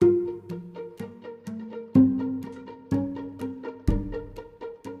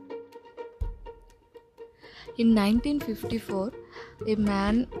In 1954, a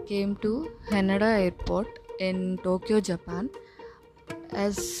man came to Haneda Airport in Tokyo, Japan.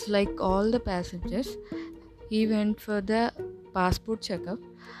 As like all the passengers, he went for the passport checkup,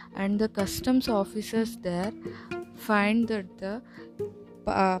 and the customs officers there find that the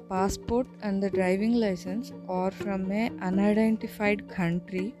passport and the driving license are from a unidentified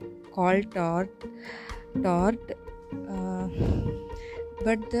country called Tort. Uh,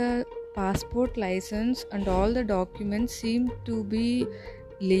 but the passport license and all the documents seemed to be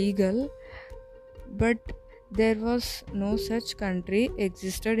legal, but there was no such country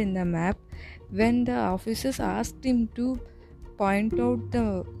existed in the map. When the officers asked him to point out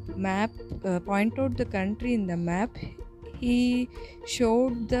the point out the country in the map, he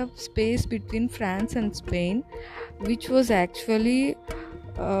showed the space between France and Spain, which was actually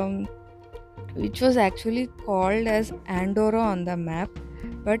um, called as Andorra on the map,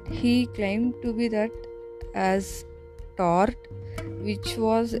 but he claimed to be that as Tort, which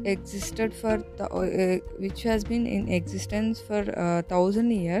has been in existence for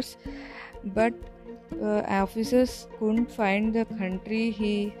 1,000 years, but officers couldn't find the country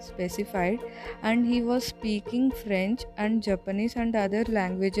he specified, and he was speaking French and Japanese and other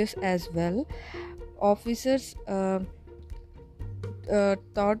languages as well. Officers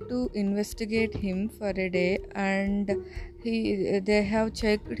thought to investigate him for a day, and they have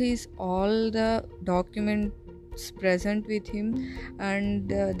checked his all the documents present with him,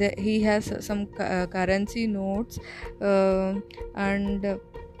 and he has some currency notes, and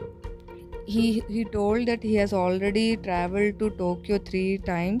he told that he has already traveled to Tokyo 3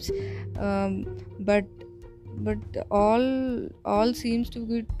 times, but all seems to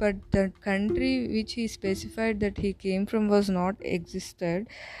be, but the country which he specified that he came from was not existed.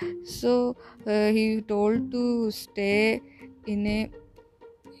 So he was told to stay in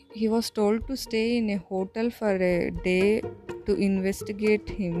a hotel for a day to investigate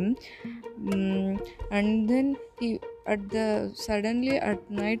him. And then suddenly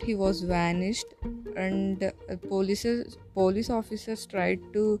at night he was vanished, and police officers tried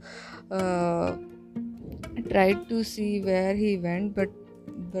to see where he went, but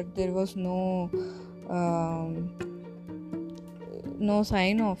there was no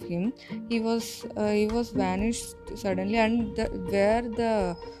sign of him. He was vanished suddenly, and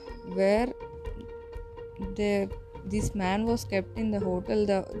where this man was kept in the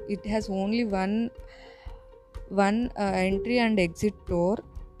hotel, it has only one entry and exit door,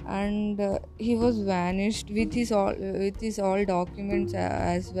 and he was vanished with his all documents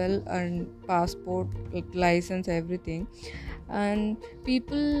as well, and passport, license, everything. And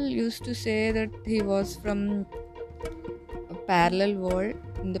people used to say that he was from a parallel world,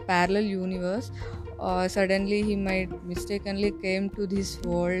 in the parallel universe, or suddenly he might mistakenly came to this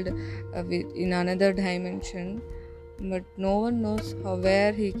world in another dimension, but no one knows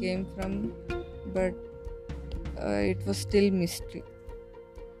where he came from, but it was still mystery.